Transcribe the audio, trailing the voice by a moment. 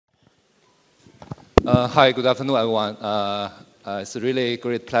Hi, good afternoon, everyone. It's a really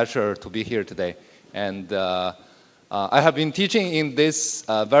great pleasure to be here today. And I have been teaching in this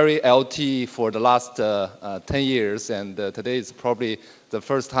very LT for the last 10 years, and today is probably the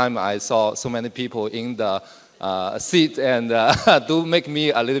first time I saw so many people in the seat, and do make me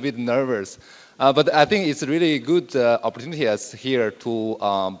a little bit nervous. But I think it's a really good opportunity as here to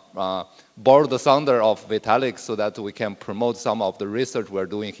borrow the thunder of Vitalik so that we can promote some of the research we're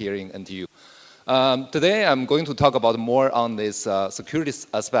doing here in NTU. Today I'm going to talk about more on this security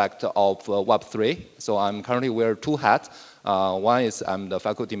aspect of Web3. So I'm currently wear two hats. One is I'm the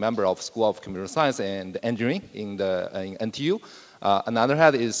faculty member of School of Computer Science and Engineering in NTU. Another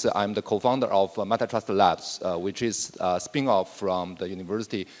hat is I'm the co-founder of MetaTrust Labs, which is a spin-off from the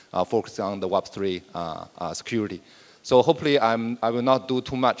university focusing on the Web3 security. So hopefully I will not do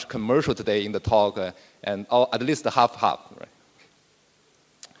too much commercial today in the talk, and at least half-half. Right?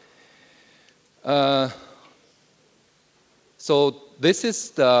 So this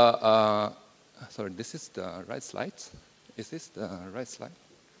is the, sorry, this is the right slide. Is this the right slide?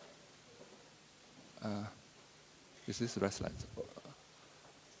 Is this the right slide?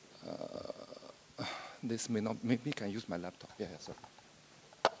 This may not, maybe I can use my laptop. Yeah, sorry.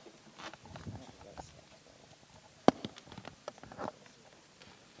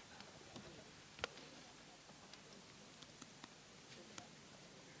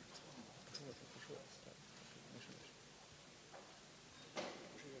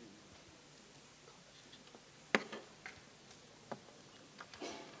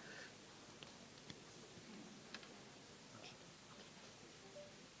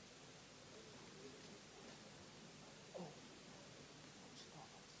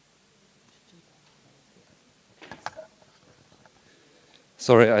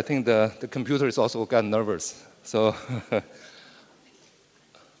 Sorry, I think the computer is also got nervous. So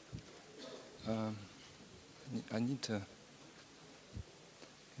I need to,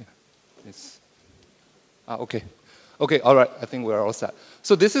 yeah, it's, okay. Okay, all right, I think we're all set.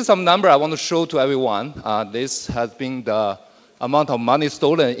 So this is some number I want to show to everyone. This has been the amount of money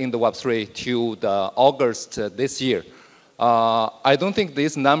stolen in the Web3 till the August this year. I don't think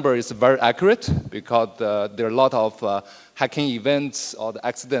this number is very accurate because there are a lot of hacking events or the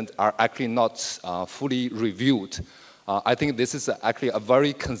accidents are actually not fully reviewed. I think this is actually a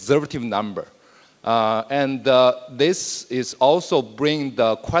very conservative number. And this is also bring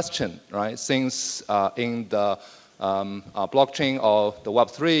the question, right? Since in the blockchain or the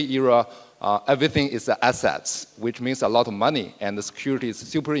Web3 era, everything is assets, which means a lot of money, and the security is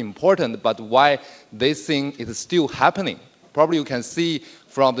super important, but why this thing is still happening? Probably you can see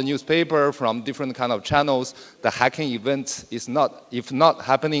from the newspaper, from different kind of channels, the hacking event is not, if not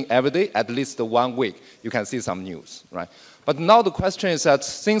happening every day, at least 1 week, you can see some news, right? But now the question is that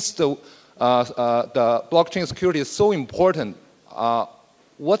since the blockchain security is so important,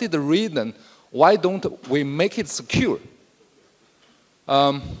 what is the reason? Why don't we make it secure?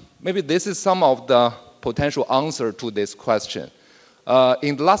 Maybe this is some of the potential answer to this question.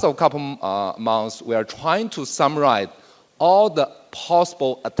 In the last couple months, we are trying to summarize all the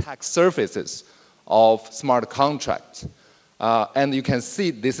possible attack surfaces of smart contracts. And you can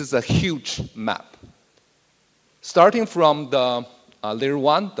see this is a huge map. Starting from the layer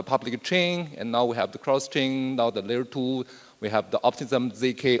 1, the public chain, and now we have the cross chain, now the layer 2, we have the optimism,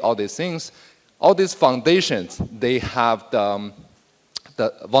 ZK, all these things. All these foundations, they have the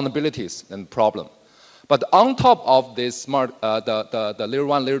vulnerabilities and problem. But on top of this smart, the layer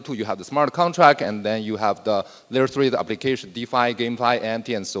 1, layer 2, you have the smart contract, and then you have the layer 3, the application, DeFi, GameFi,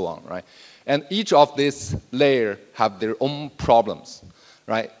 NFT, and so on, right? And each of these layers have their own problems,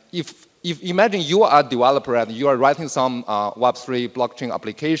 right? If imagine you are a developer and you are writing some Web3 blockchain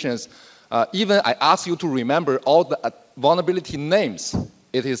applications, even I ask you to remember all the vulnerability names,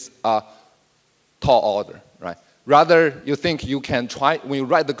 it is a tall order, right? Rather, you think you can try, when you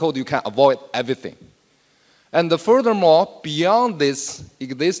write the code, you can avoid everything. And furthermore, beyond this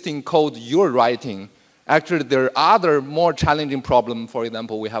existing code you're writing, actually there are other more challenging problems. For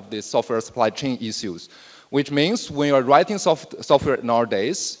example, we have the software supply chain issues, which means when you're writing software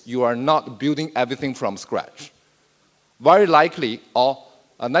nowadays, you are not building everything from scratch. Very likely, or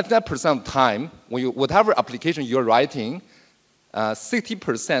 99% of the time, when whatever application you're writing,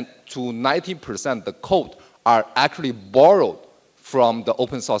 60% to 90% of the code are actually borrowed from the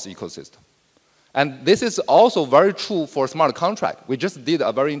open source ecosystem. And this is also very true for smart contract. We just did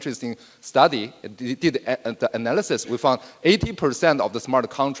a very interesting study, did the analysis. We found 80% of the smart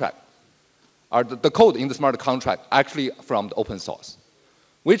contract, are the code in the smart contract actually from the open source.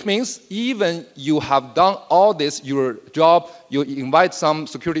 Which means even you have done all this, your job, you invite some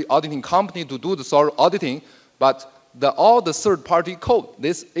security auditing company to do the thorough auditing, but all the third-party code,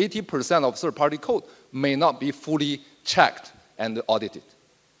 this 80% of third-party code, may not be fully checked and audited.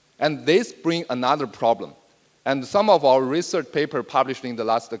 And this brings another problem. And some of our research paper published in the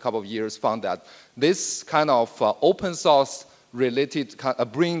last couple of years found that this kind of open source related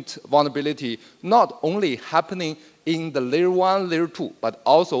bring vulnerability not only happening in the layer 1, layer 2, but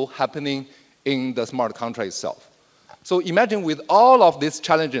also happening in the smart contract itself. So imagine with all of these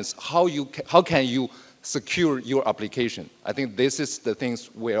challenges, how can you secure your application? I think this is the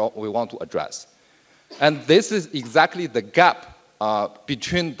things we want to address. And this is exactly the gap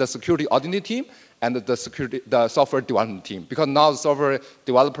between the security auditing team and the software development team. Because now the software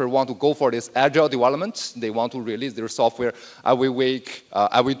developers want to go for this agile development. They want to release their software every week,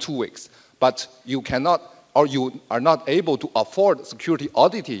 every 2 weeks. But you cannot, or you are not able to afford security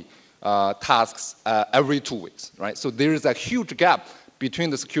auditing tasks every 2 weeks, right? So there is a huge gap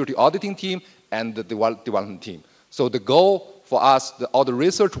between the security auditing team and the development team. So the goal for us, all the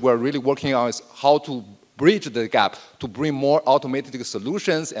research we're really working on is how to bridge the gap to bring more automated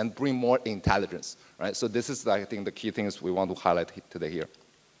solutions and bring more intelligence, right? So this is, I think, the key things we want to highlight today here.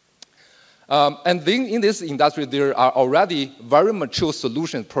 And then in this industry, there are already very mature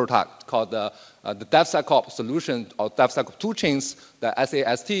solution product called the DevSecOps solution or DevSecOps toolchains, the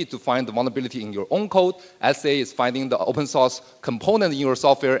SAST to find the vulnerability in your own code. SA is finding the open source component in your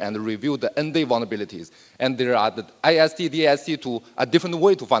software and review the ND vulnerabilities. And there are the IST, DAST to a different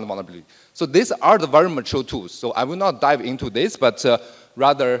way to find vulnerability. So these are the very mature tools. So I will not dive into this, but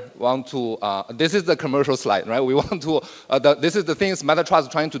rather want to, this is the commercial slide, right? We want to, this is the things MetaTrust is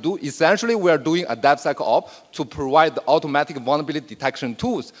trying to do. Essentially, we are doing a DevSecOps to provide the automatic vulnerability detection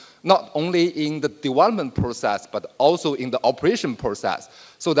tools, not only in the development process, but also in the operation process,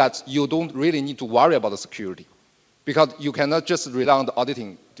 so that you don't really need to worry about the security. Because you cannot just rely on the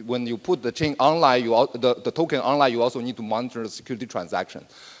auditing. When you put the chain online, the token online, you also need to monitor the security transaction.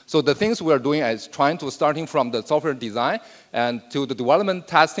 So the things we are doing is trying to starting from the software design and to the development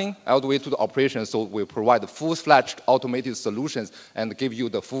testing all the way to the operation. So we provide the full-fledged automated solutions and give you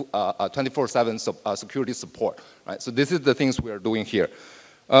the full 24/7 security support. Right? So this is the things we are doing here.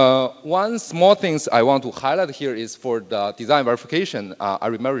 One small thing I want to highlight here is for the design verification. I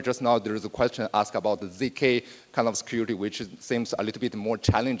remember just now there is a question asked about the ZK kind of security, which seems a little bit more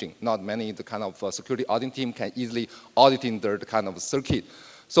challenging. Not many the kind of security auditing team can easily audit in their kind of circuit.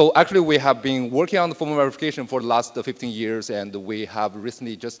 So actually, we have been working on the formal verification for the last 15 years, and we have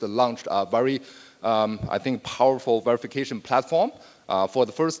recently just launched a very, I think, powerful verification platform for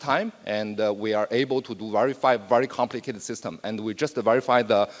the first time, and we are able to verify very complicated system. And we just verified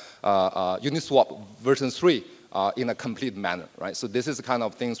the Uniswap version 3 in a complete manner, right? So this is the kind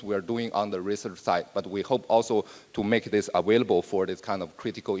of things we are doing on the research side, but we hope also to make this available for this kind of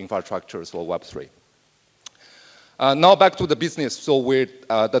critical infrastructures for Web3. Now back to the business. So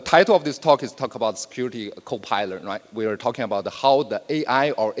the title of this talk is talk about security copilot, right? We are talking about how the AI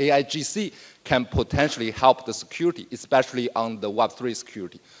or AIGC can potentially help the security, especially on the Web3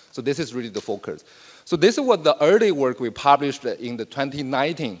 security. So this is really the focus. So this is what the early work we published in the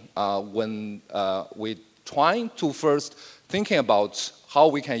 2019 when we trying to first thinking about how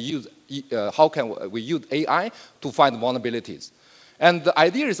we can use AI to find vulnerabilities. And the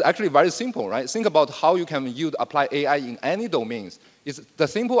idea is actually very simple, right? Think about how you can apply AI in any domains. The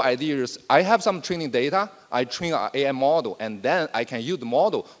simple idea is I have some training data, I train an AI model, and then I can use the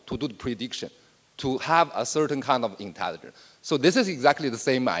model to do the prediction, to have a certain kind of intelligence. So this is exactly the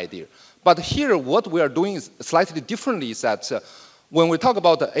same idea. But here, what we are doing is slightly differently is that when we talk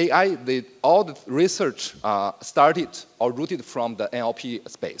about the AI, all the research started or rooted from the NLP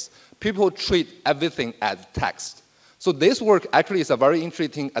space. People treat everything as text. So this work actually is a very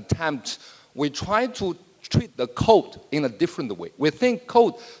interesting attempt. We try to treat the code in a different way. We think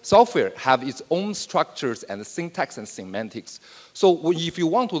code software have its own structures and syntax and semantics. So if you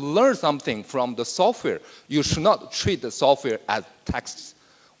want to learn something from the software, you should not treat the software as texts.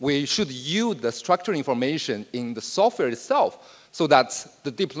 We should use the structured information in the software itself so that the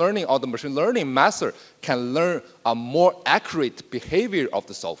deep learning or the machine learning method can learn a more accurate behavior of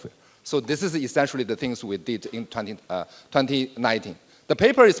the software. So this is essentially the things we did in 2019. The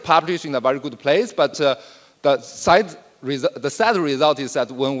paper is published in a very good place, but the sad result is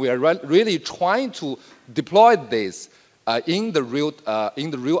that when we are really trying to deploy this in the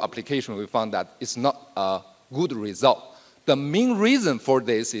real application, we found that it's not a good result. The main reason for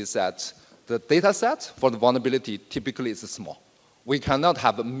this is that the data set for the vulnerability typically is small. We cannot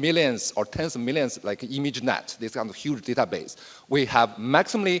have millions or tens of millions like ImageNet, this kind of huge database. We have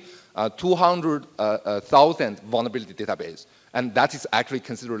maximally 200,000 vulnerability database, and that is actually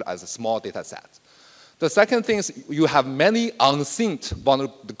considered as a small data set. The second thing is you have many unsynced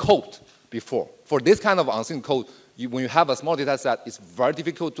vulnerable code before. For this kind of unsynced code, when you have a small data set, it's very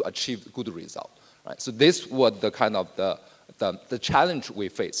difficult to achieve good result. Right? So this was the kind of the challenge we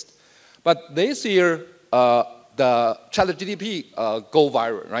faced. But this year, the ChatGPT go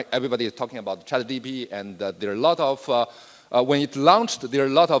viral, right? Everybody is talking about ChatGPT, and there are a lot of, when it launched, there are a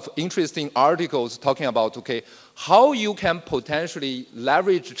lot of interesting articles talking about, okay, how you can potentially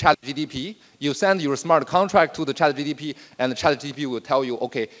leverage ChatGPT. You send your smart contract to the ChatGPT, and the ChatGPT will tell you,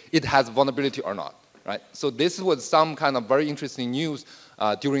 okay, it has vulnerability or not, right? So this was some kind of very interesting news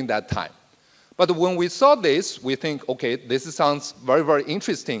during that time. But when we saw this, we think, okay, this sounds very, very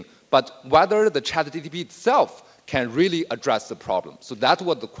interesting, but whether the ChatGPT itself can really address the problem. So that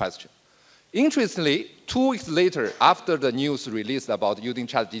was the question. Interestingly, 2 weeks later, after the news released about using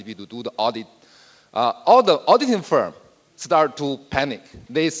ChatGPT to do the audit, all the auditing firms start to panic.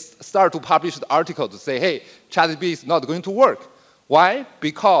 They start to publish the article to say, hey, ChatGPT is not going to work. Why?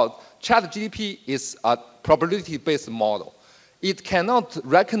 Because ChatGPT is a probability-based model. It cannot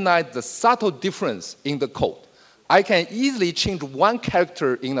recognize the subtle difference in the code. I can easily change one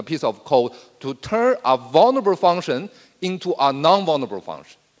character in a piece of code to turn a vulnerable function into a non-vulnerable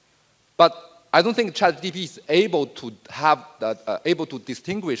function. But I don't think ChatGPT is able to have able to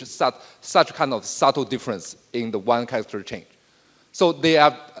distinguish such kind of subtle difference in the one character change. So they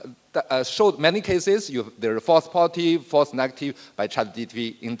have showed many cases. There are false positive, false negative by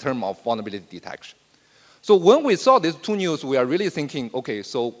ChatGPT in terms of vulnerability detection. So when we saw these two news, we are really thinking, okay,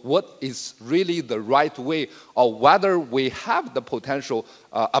 so what is really the right way, or whether we have the potential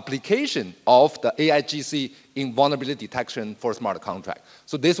application of the AIGC in vulnerability detection for smart contract.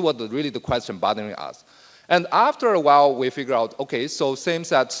 So this was really the question bothering us. And after a while, we figure out, okay, so seems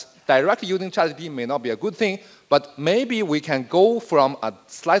that directly using ChatGPT may not be a good thing, but maybe we can go from a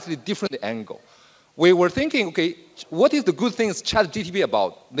slightly different angle. We were thinking, okay, what is the good things ChatGPT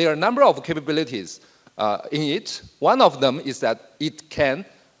about? There are a number of capabilities in it. One of them is that it can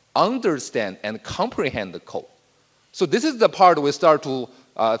understand and comprehend the code. So this is the part we start to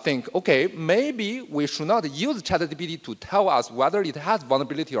think, okay, maybe we should not use ChatGPT to tell us whether it has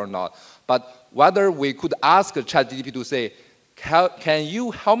vulnerability or not, but whether we could ask ChatGPT to say, can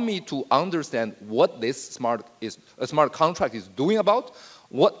you help me to understand what this smart contract is doing about?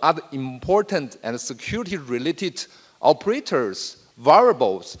 What are the important and security-related operators,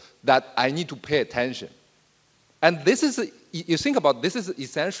 variables that I need to pay attention? And this is, you think about, this is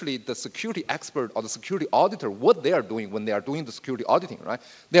essentially the security expert or the security auditor, what they are doing when they are doing the security auditing, right?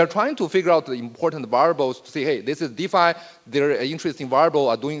 They are trying to figure out the important variables to say, hey, this is DeFi, there are interesting variable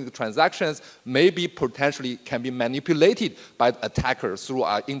are doing the transactions, maybe potentially can be manipulated by the attacker through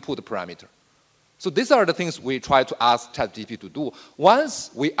our input parameter. So these are the things we try to ask ChatGPT to do. Once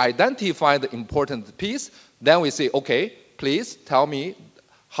we identify the important piece, then we say, okay, please tell me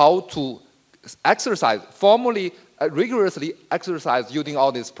how to exercise, formally, rigorously exercise using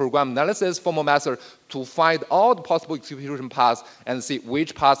all this program analysis, formal method to find all the possible execution paths and see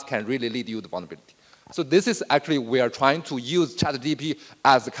which path can really lead you to vulnerability. So this is actually, we are trying to use ChatGPT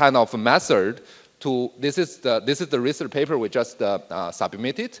as a kind of method to, this is the research paper we just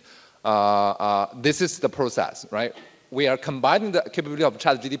submitted. This is the process, right? We are combining the capability of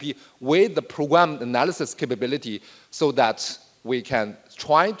ChatGPT with the program analysis capability so that we can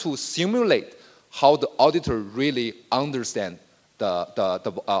try to simulate how the auditor really understand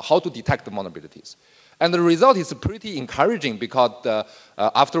how to detect the vulnerabilities. And the result is pretty encouraging because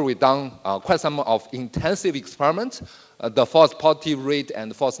after we've done quite some of intensive experiments, the false positive rate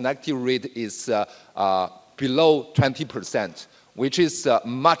and false negative rate is below 20%, which is a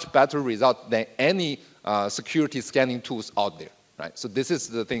much better result than any security scanning tools out there, right? So this is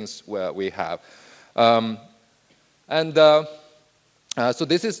the things where we have. So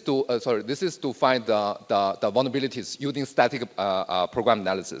this is to find the vulnerabilities using static program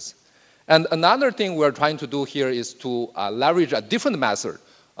analysis. And another thing we're trying to do here is to leverage a different method.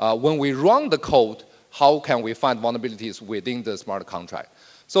 When we run the code, how can we find vulnerabilities within the smart contract?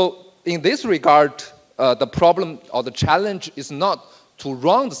 So in this regard, the problem or the challenge is not to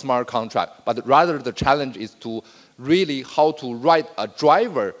run the smart contract, but rather the challenge is to really how to write a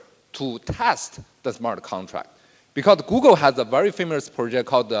driver to test the smart contract. Because Google has a very famous project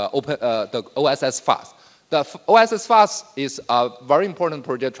called the OSS Fast. The OSS Fast is a very important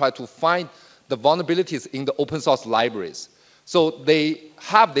project trying to find the vulnerabilities in the open source libraries. So they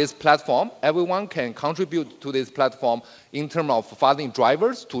have this platform. Everyone can contribute to this platform in terms of finding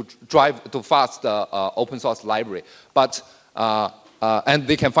drivers to fast the open source library. But and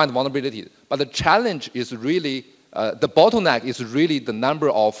they can find vulnerabilities. But the challenge is really the bottleneck is really the number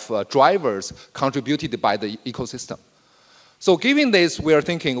of drivers contributed by the ecosystem. So given this, we are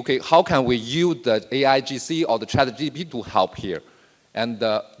thinking, okay, how can we use the AIGC or the ChatGPT to help here? And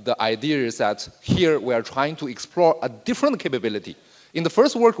the idea is that here we are trying to explore a different capability. In the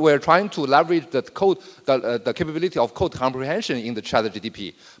first work, we are trying to leverage the code, the capability of code comprehension in the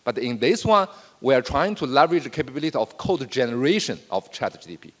ChatGPT. But in this one, we are trying to leverage the capability of code generation of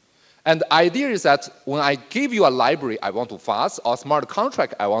ChatGPT. And the idea is that when I give you a library I want to fast, or smart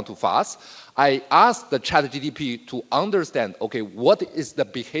contract I want to fast, I ask the ChatGPT to understand, okay, what is the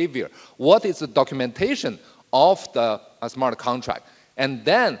behavior? What is the documentation of the smart contract? And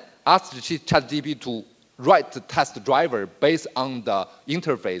then ask the ChatGPT to write the test driver based on the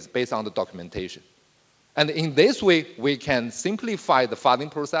interface, based on the documentation. And in this way, we can simplify the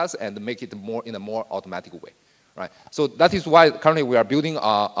fuzzing process and make it in a more automatic way. Right? So that is why currently we are building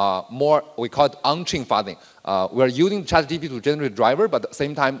more, we call it on-chain fuzzing. We are using ChatGPT to generate driver, but at the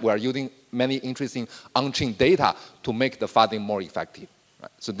same time, we are using many interesting on-chain data to make the fuzzing more effective.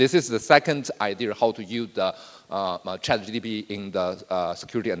 Right? So this is the second idea, how to use the ChatGPT in the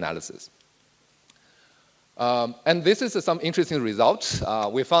security analysis. And this is some interesting results.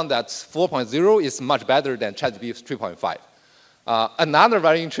 We found that 4.0 is much better than ChatGPT 3.5. Another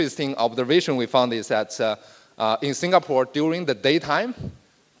very interesting observation we found is that in Singapore, during the daytime,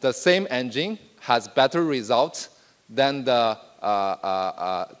 the same engine has better results than the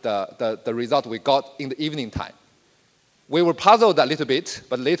result we got in the evening time. We were puzzled a little bit,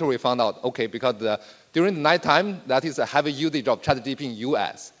 but later we found out, okay, because during the nighttime, that is a heavy usage of ChatGPT in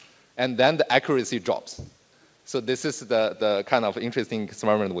US, and then the accuracy drops. So this is the kind of interesting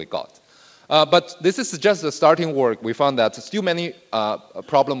experiment we got. But this is just the starting work. We found that still many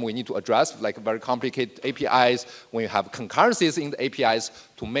problems we need to address, like very complicated APIs. When you have concurrencies in the APIs,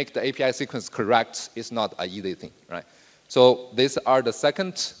 to make the API sequence correct is not an easy thing, right? So these are the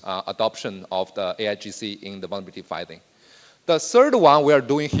second adoption of the AIGC in the vulnerability fighting. The third one we are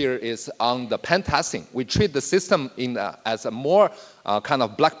doing here is on the pen testing. We treat the system as a more kind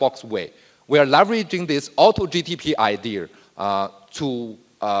of black box way. We are leveraging this auto GTP idea to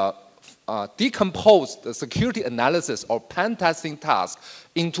decompose the security analysis or pen testing task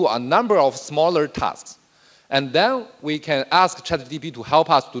into a number of smaller tasks. And then we can ask ChatGPT to help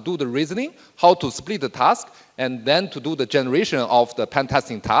us to do the reasoning, how to split the task, and then to do the generation of the pen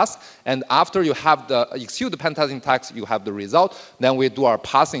testing task. And after you have the execute the pen testing task, you have the result. Then we do our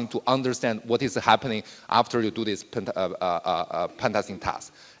parsing to understand what is happening after you do this pen testing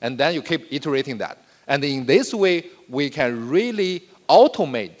task. And then you keep iterating that. And in this way, we can really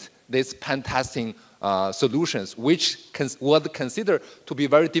automate these pen testing solutions, which would consider to be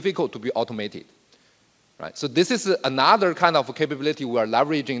very difficult to be automated. Right? So this is another kind of capability we are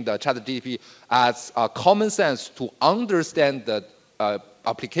leveraging the ChatGPT as common sense to understand the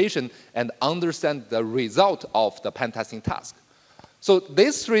application and understand the result of the pen testing task. So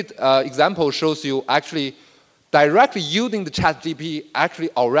this three example shows you actually directly using the ChatGPT actually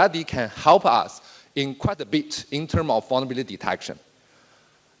already can help us in quite a bit in terms of vulnerability detection.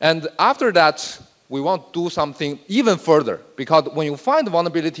 And after that, we want to do something even further, because when you find the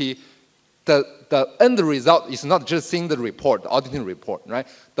vulnerability, the end result is not just seeing the report, the auditing report, right?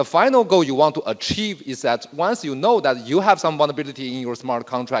 The final goal you want to achieve is that once you know that you have some vulnerability in your smart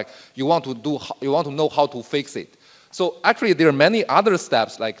contract, you want to know how to fix it. So actually, there are many other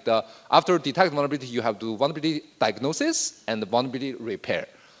steps, like after detect vulnerability, you have to do vulnerability diagnosis and vulnerability repair.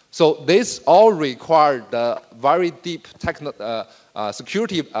 So this all require the very deep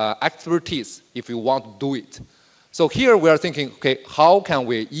security expertise if you want to do it. So here we are thinking, okay, how can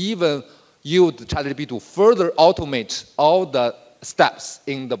we even use ChatGPT to further automate all the steps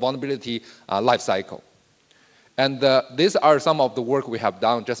in the vulnerability lifecycle? And these are some of the work we have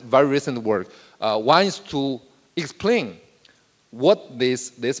done, just very recent work. One is to explain what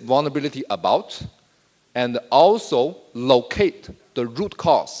this vulnerability about, and also locate the root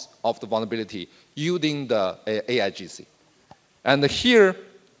cause of the vulnerability using the AIGC. And here,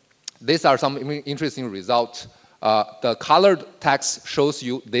 these are some interesting results. The colored text shows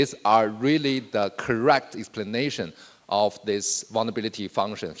you these are really the correct explanation of this vulnerability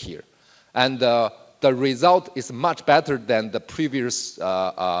function here. And the result is much better than the previous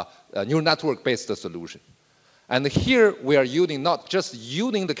neural network-based solution. And here we are using not just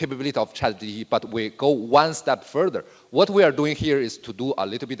using the capability of ChatGPT, but we go one step further. What we are doing here is to do a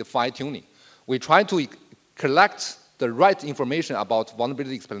little bit of fine-tuning. We try to collect the right information about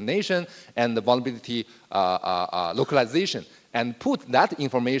vulnerability explanation and the vulnerability localization, and put that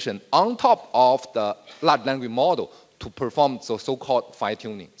information on top of the large language model to perform the so-called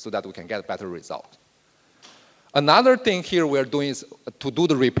fine-tuning so that we can get a better result. Another thing here we are doing is to do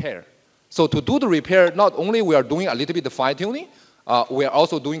the repair. So to do the repair, not only we are doing a little bit of fine-tuning, we are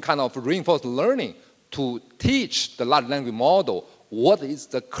also doing kind of reinforced learning to teach the large language model what is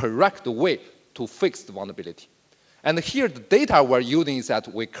the correct way to fix the vulnerability. And here the data we're using is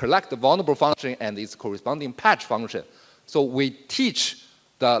that we collect the vulnerable function and its corresponding patch function. So we teach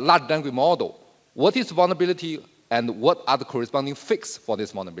the large language model what is vulnerability and what are the corresponding fix for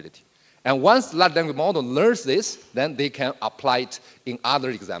this vulnerability. And once the large language model learns this, then they can apply it in other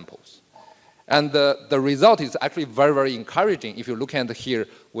examples. And the result is actually very, very encouraging. If you look at here,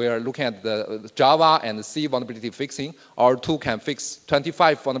 we are looking at the Java and the C vulnerability fixing. Our tool can fix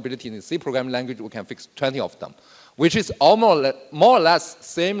 25 vulnerabilities in the C programming language. We can fix 20 of them, which is almost more or less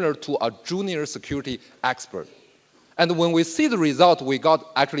similar to a junior security expert. And when we see the result, we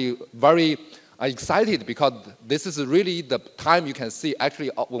got actually very excited because this is really the time you can see actually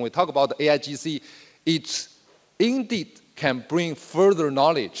when we talk about the AIGC, it indeed can bring further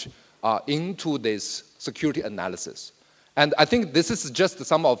knowledge into this security analysis. And I think this is just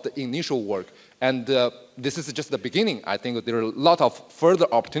some of the initial work. And this is just the beginning. I think there are a lot of further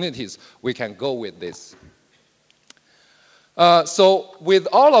opportunities we can go with this. So with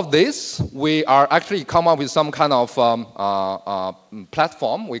all of this, we are actually come up with some kind of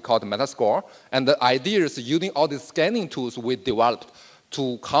platform we call the Metascore. And the idea is using all these scanning tools we developed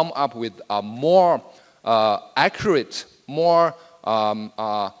to come up with a more accurate, more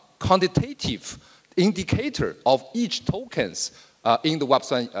quantitative indicator of each tokens in the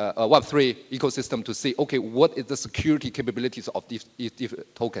Web3 ecosystem to see, okay, what is the security capabilities of these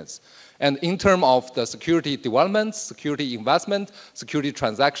tokens? And in terms of the security development, security investment, security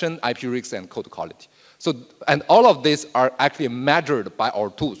transaction, IP risks, and code quality. So, and all of these are actually measured by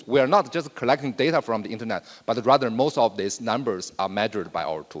our tools. We are not just collecting data from the internet, but rather most of these numbers are measured by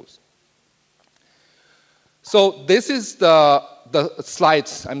our tools. So this is the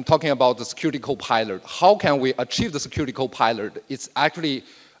slides I'm talking about the Security Copilot. How can we achieve the Security Copilot? It's actually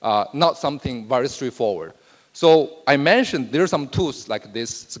not something very straightforward. So I mentioned there are some tools like this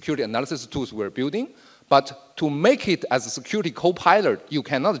security analysis tools we're building, but to make it as a Security Copilot, you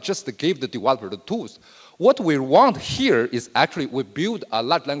cannot just give the developer the tools. What we want here is actually we build a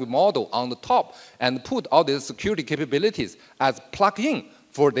large language model on the top and put all these security capabilities as plug-in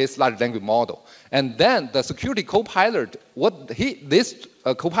for this large language model. And then the Security Copilot, what this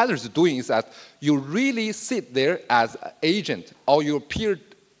Copilot is doing is that you really sit there as an agent or your peer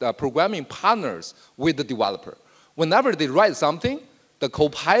programming partners with the developer. Whenever they write something, the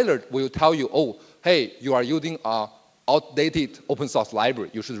Copilot will tell you, oh, hey, you are using an outdated open source library,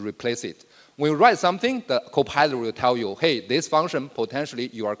 you should replace it. When you write something, the Copilot will tell you, hey, this function, potentially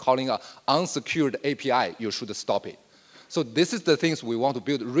you are calling an unsecured API, you should stop it. So this is the things we want to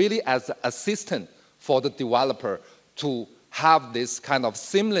build really as an assistant for the developer to have this kind of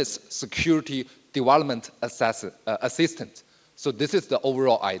seamless security development assistant. So this is the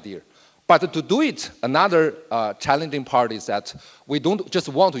overall idea. But to do it, another challenging part is that we don't just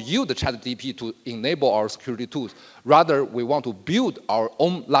want to use the ChatGPT to enable our security tools. Rather, we want to build our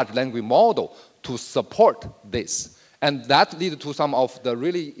own large language model to support this. And that leads to some of the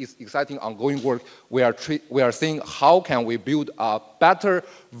really exciting ongoing work. We are seeing how can we build a better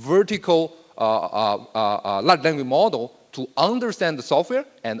vertical large language model to understand the software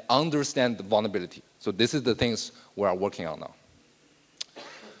and understand the vulnerability. So this is the things we are working on now.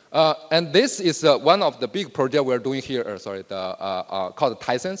 And this is one of the big projects we're doing here, called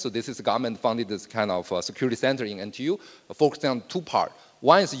Tyson. So this is a government-funded this kind of security center in NTU, focusing on two parts.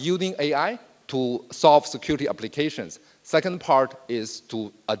 One is using AI to solve security applications. Second part is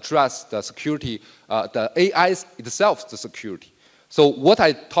to address the security, the AI itself, the security. So what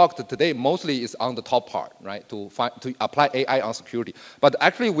I talked today mostly is on the top part, right, to apply AI on security. But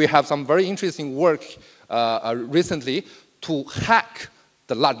actually we have some very interesting work recently to hack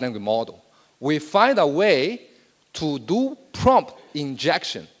the large language model. We find a way to do prompt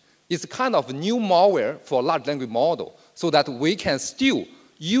injection. It's kind of new malware for large language model so that we can steal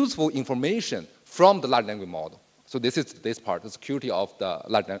useful information from the large language model. So this is this part, the security of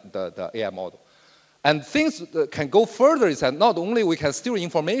the AI model. And things that can go further is that not only we can steal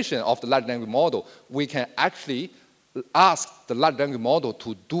information of the large language model, we can actually ask the large language model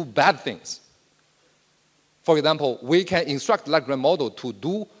to do bad things. For example, we can instruct the large language model to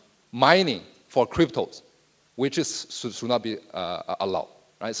do mining for cryptos, which should not be allowed.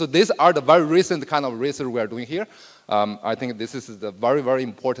 Right? So these are the very recent kind of research we are doing here. I think this is very, very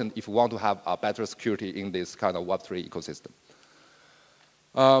important if we want to have a better security in this kind of Web3 ecosystem.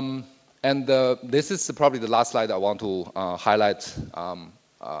 This is probably the last slide I want to highlight.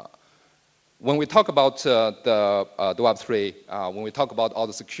 When we talk about the Web3, when we talk about all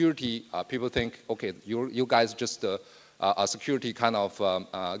the security, people think, okay, you guys just are security kind of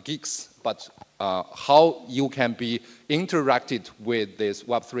geeks, but how you can be interacted with this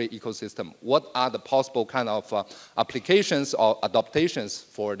Web3 ecosystem? What are the possible kind of applications or adaptations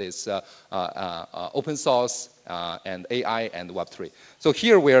for this open source and AI and Web3? So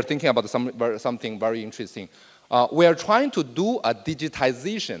here we are thinking about something very interesting. We are trying to do a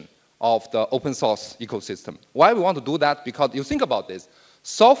digitization of the open source ecosystem. Why we want to do that? Because you think about this,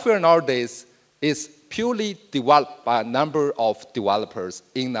 software nowadays is purely developed by a number of developers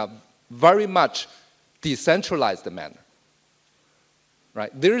in a very much decentralized manner,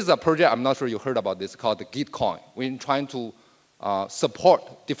 right? There is a project, I'm not sure you heard about this, called the Gitcoin. We're trying to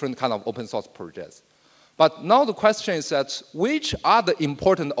support different kind of open source projects. But now the question is that which are the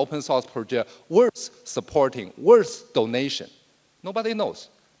important open source projects worth supporting, worth donation? Nobody knows,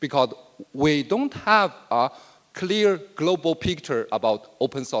 because we don't have a clear global picture about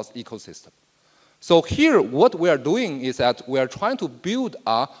open source ecosystem. So here, what we are doing is that we are trying to build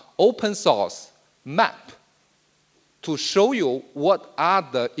an open source map to show you what are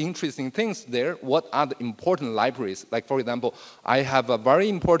the interesting things there, what are the important libraries. Like, for example, I have a very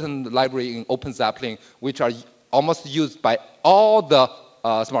important library in OpenZeppelin, which are almost used by all the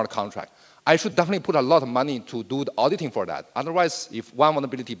smart contracts. I should definitely put a lot of money to do the auditing for that. Otherwise, if one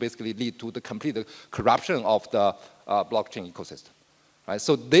vulnerability basically lead to the complete corruption of the blockchain ecosystem. Right?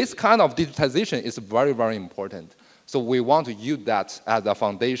 So this kind of digitization is very, very important. So we want to use that as a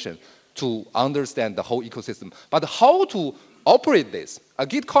foundation to understand the whole ecosystem. But how to operate this?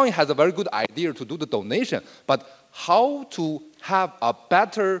 Gitcoin has a very good idea to do the donation, but how to have a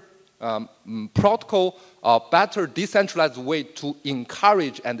better protocol, a better decentralized way to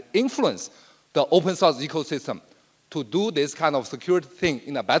encourage and influence the open source ecosystem to do this kind of security thing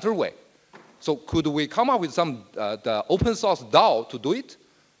in a better way. So could we come up with some the open source DAO to do it?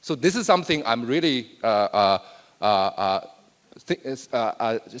 So this is something I'm really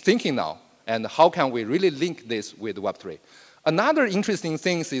thinking now, and how can we really link this with Web3? Another interesting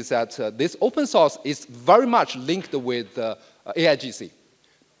thing is that this open source is very much linked with AIGC.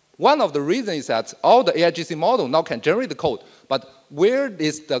 One of the reasons is that all the AIGC model now can generate the code, but where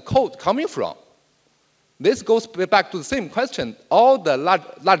is the code coming from? This goes back to the same question. All the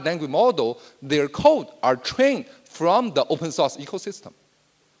large language model, their code are trained from the open source ecosystem.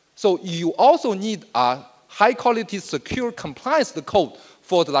 So you also need a high quality, secure, compliance code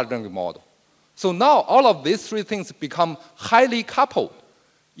for the large language model. So now all of these three things become highly coupled.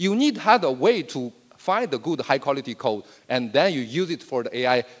 You need to have a way to find the good high quality code, and then you use it for the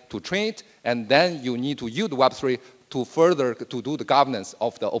AI to train it, and then you need to use the Web3 to further to do the governance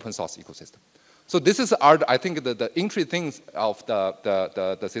of the open source ecosystem. So this is, I think, the interesting things of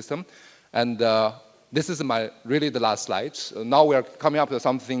the system. And this is really the last slide. So now we are coming up with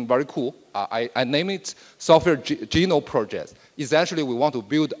something very cool. I name it Software Genome Project. Essentially, we want to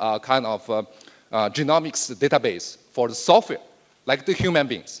build a kind of genomics database for the software, like the human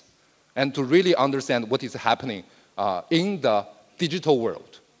beings, and to really understand what is happening in the digital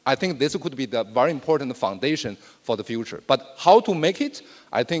world. I think this could be the very important foundation for the future. But how to make it?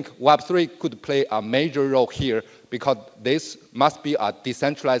 I think Web3 could play a major role here, because this must be a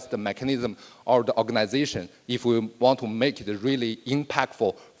decentralized mechanism or the organization if we want to make it really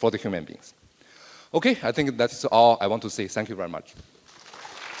impactful for the human beings. Okay, I think that's all I want to say. Thank you very much.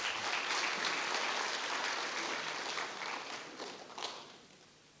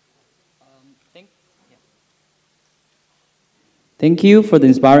 Thank you for the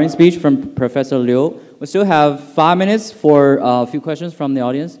inspiring speech from Professor Liu. We still have 5 minutes for a few questions from the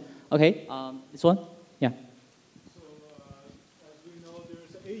audience. Okay, this one? Yeah. So,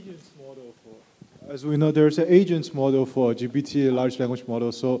 as we know, there's an agents model for GPT large language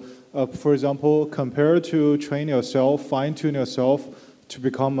model. So, for example, compared to train yourself, fine-tune yourself to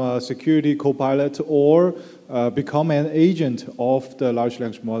become a security copilot, or become an agent of the large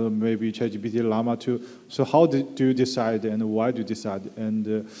language model, maybe ChatGPT, Llama 2. So how do you decide, and why do you decide?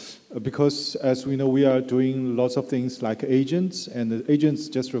 And because as we know, we are doing lots of things like agents, and the agents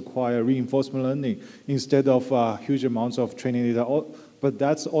just require reinforcement learning instead of huge amounts of training data. But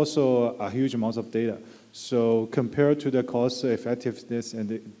that's also a huge amount of data. So compared to the cost effectiveness and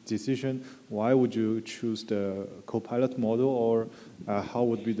the decision, why would you choose the copilot model, or how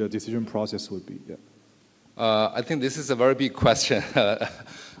would be the decision process would be? Yeah. I think this is a very big question.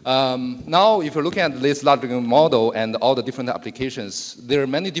 Now, if you're looking at this large language model and all the different applications, there are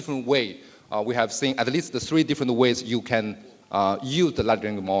many different ways. We have seen at least the 3 different ways you can use the large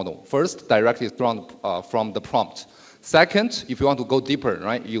language model. First, directly from the prompt. Second, if you want to go deeper,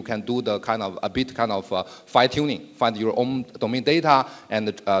 right, you can do the a bit fine-tuning, find your own domain data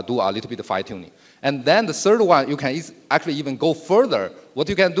and do a little bit of fine-tuning. And then the third one, you can actually even go further. What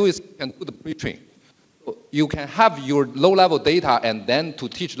you can do is you can do the pre-train. You can have your low-level data and then to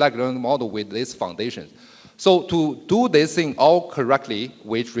teach large language model with this foundation. So to do this thing all correctly,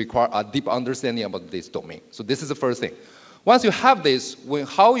 which require a deep understanding about this domain. So this is the first thing. Once you have this,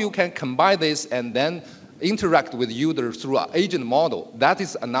 how you can combine this and then interact with users through an agent model, that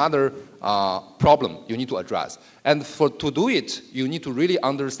is another problem you need to address. And to do it, you need to really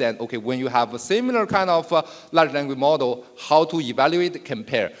understand, okay, when you have a similar large language model, how to evaluate,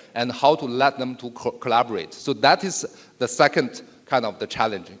 compare, and how to let them to collaborate. So that is the second the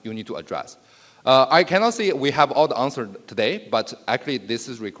challenge you need to address. I cannot say we have all the answers today, but actually this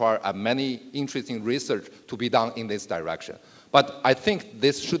is require many interesting research to be done in this direction. But I think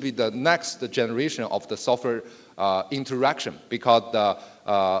this should be the next generation of the software interaction, because the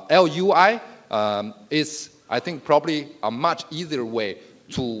LUI is, I think, probably a much easier way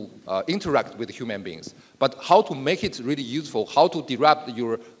to interact with human beings. But how to make it really useful, how to derive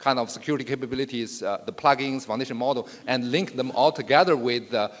your security capabilities, the plugins, foundation model, and link them all together with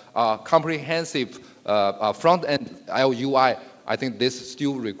the comprehensive front-end LUI, I think this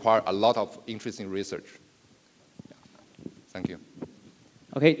still requires a lot of interesting research. Thank you.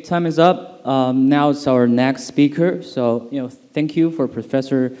 Okay, time is up. Now it's our next speaker. So, thank you for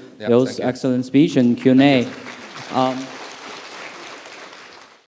Professor Liu's excellent speech and Q&A.